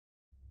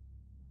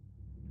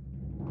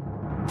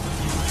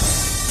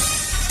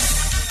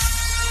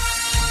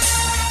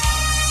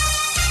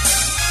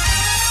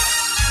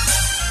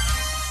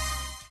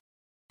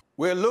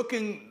We're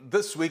looking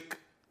this week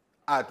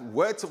at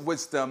words of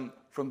wisdom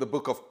from the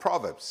book of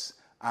Proverbs,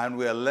 and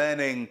we're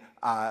learning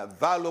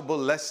valuable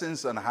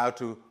lessons on how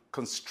to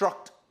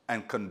construct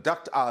and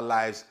conduct our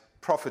lives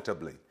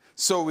profitably.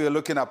 So we're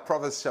looking at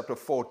Proverbs chapter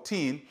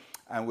 14,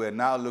 and we're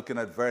now looking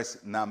at verse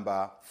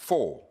number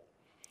 4.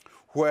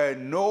 Where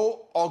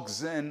no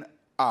oxen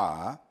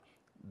are,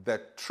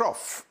 the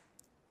trough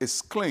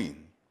is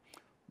clean,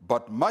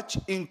 but much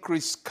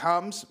increase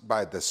comes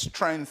by the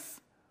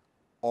strength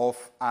of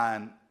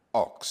an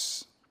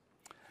ox.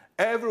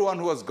 Everyone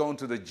who has gone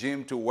to the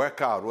gym to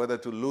work out, whether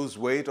to lose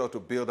weight or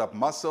to build up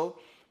muscle,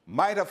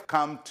 might have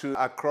come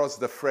across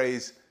the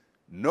phrase,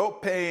 no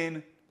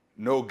pain,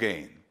 no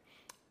gain.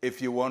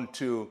 If you want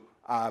to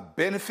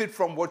benefit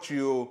from what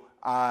you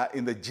are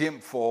in the gym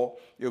for,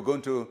 you're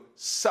going to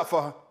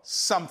suffer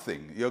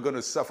something. You're going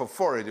to suffer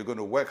for it. You're going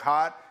to work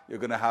hard. You're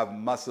going to have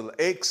muscle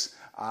aches.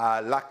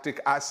 Lactic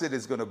acid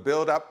is going to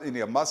build up in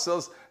your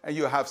muscles, and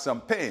you have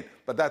some pain.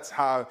 But that's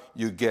how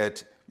you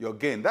get your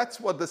gain. That's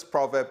what this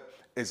proverb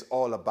is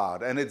all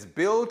about. And it's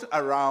built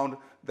around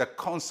the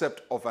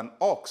concept of an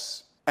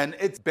ox and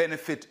its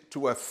benefit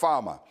to a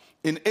farmer.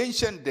 In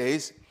ancient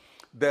days,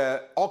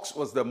 the ox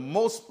was the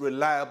most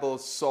reliable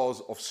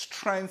source of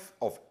strength,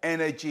 of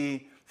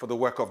energy for the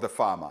work of the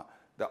farmer.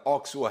 The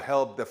ox will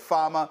help the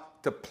farmer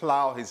to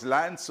plow his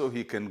land so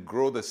he can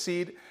grow the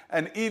seed.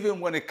 And even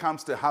when it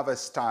comes to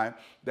harvest time,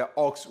 the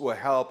ox will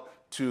help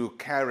to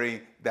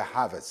carry the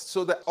harvest.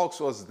 So the ox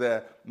was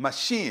the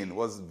machine,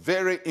 was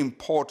very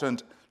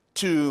important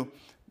to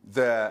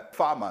the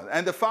farmer.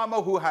 And the farmer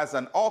who has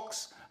an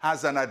ox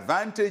has an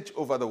advantage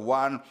over the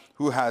one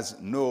who has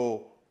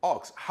no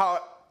ox.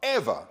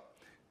 However,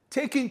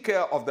 taking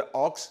care of the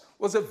ox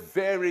was a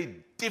very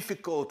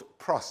difficult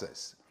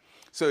process.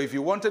 So if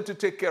you wanted to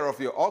take care of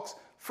your ox,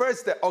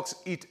 first the ox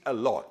eat a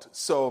lot.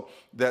 So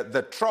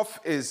the trough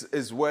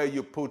is where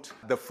you put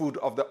the food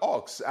of the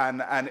ox,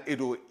 and it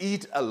will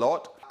eat a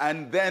lot.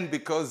 And then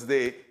because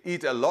they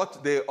eat a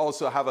lot, they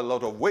also have a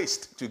lot of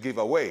waste to give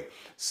away.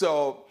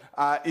 So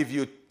if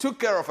you took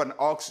care of an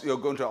ox, you're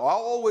going to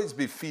always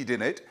be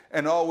feeding it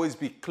and always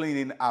be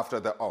cleaning after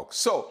the ox.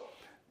 So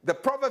the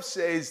proverb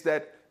says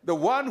that the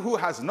one who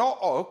has no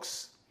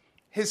ox,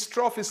 his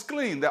trough is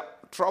clean. The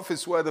trough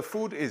is where the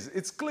food is.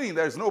 It's clean.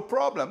 There's no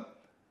problem.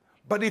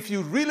 But if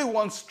you really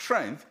want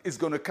strength, it's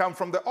going to come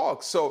from the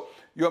ox. So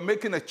you're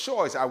making a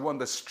choice. I want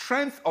the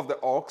strength of the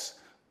ox,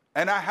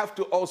 and I have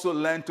to also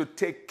learn to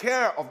take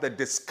care of the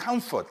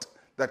discomfort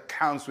that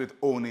comes with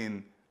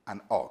owning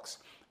an ox.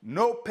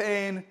 No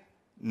pain,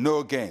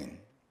 no gain.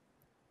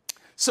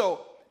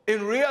 So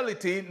in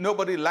reality,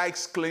 nobody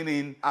likes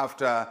cleaning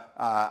after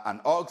an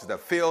ox, the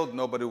field.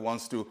 Nobody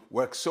wants to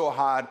work so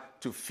hard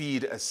to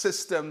feed a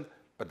system,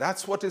 but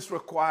that's what is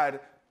required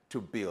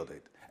to build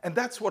it. And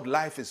that's what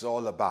life is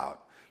all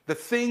about. The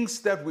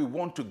things that we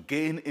want to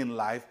gain in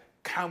life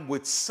come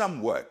with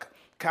some work,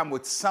 come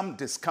with some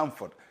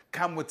discomfort,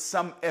 come with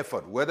some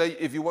effort. Whether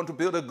if you want to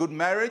build a good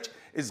marriage,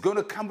 it's going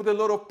to come with a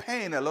lot of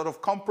pain, a lot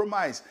of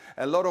compromise,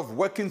 a lot of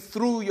working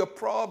through your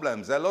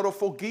problems, a lot of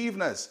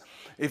forgiveness.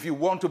 If you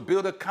want to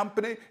build a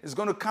company, it's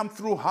going to come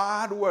through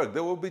hard work.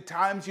 There will be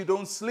times you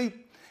don't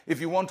sleep. If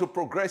you want to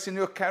progress in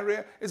your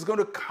career, it's going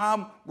to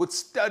come with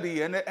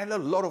study and a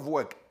lot of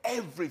work.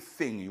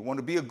 Everything. You want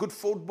to be a good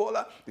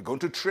footballer, you're going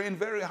to train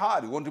very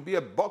hard. You want to be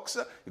a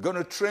boxer, you're going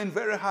to train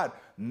very hard.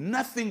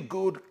 Nothing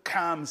good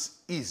comes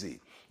easy.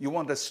 You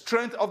want the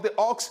strength of the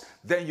ox,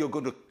 then you're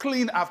going to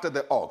clean after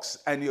the ox,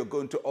 and you're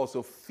going to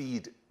also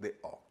feed the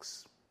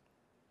ox.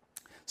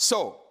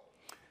 So,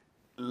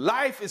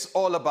 life is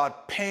all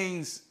about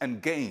pains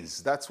and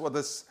gains. That's what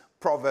this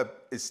proverb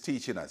is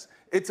teaching us.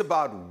 It's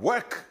about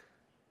work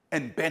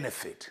and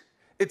benefit.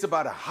 It's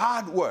about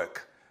hard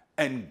work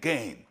and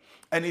gain.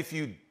 And if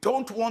you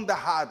don't want the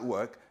hard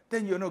work,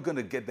 then you're not going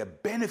to get the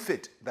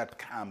benefit that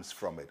comes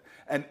from it.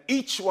 And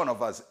each one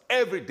of us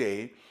every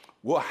day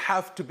will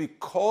have to be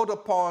called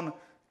upon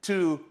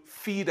to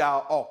feed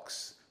our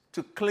ox,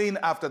 to clean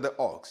after the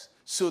ox,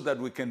 so that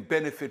we can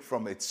benefit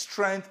from its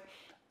strength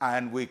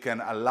and we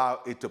can allow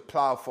it to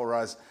plow for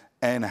us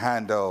and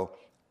handle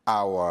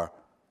our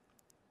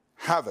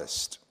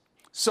harvest.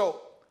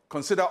 So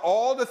consider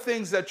all the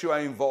things that you are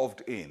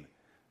involved in.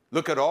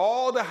 Look at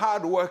all the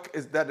hard work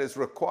that is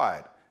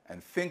required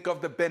and think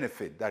of the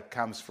benefit that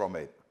comes from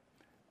it.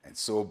 And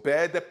so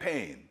bear the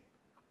pain.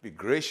 Be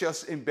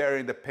gracious in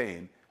bearing the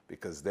pain,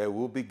 because there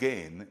will be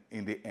gain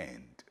in the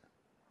end.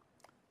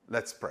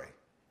 Let's pray.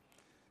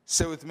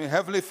 Say with me,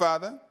 Heavenly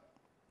Father,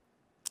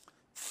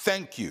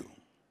 thank you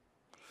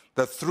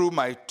that through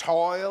my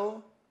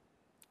toil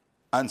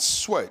and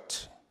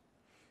sweat,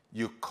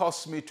 you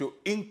caused me to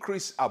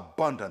increase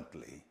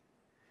abundantly.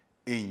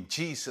 In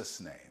Jesus'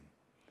 name,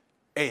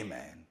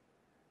 amen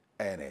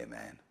and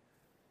amen.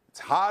 It's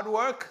hard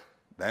work,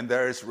 then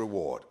there is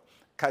reward.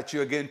 Catch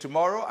you again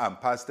tomorrow. I'm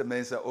Pastor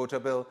Mensa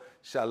Otabil.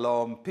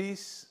 Shalom,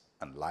 peace,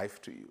 and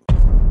life to you.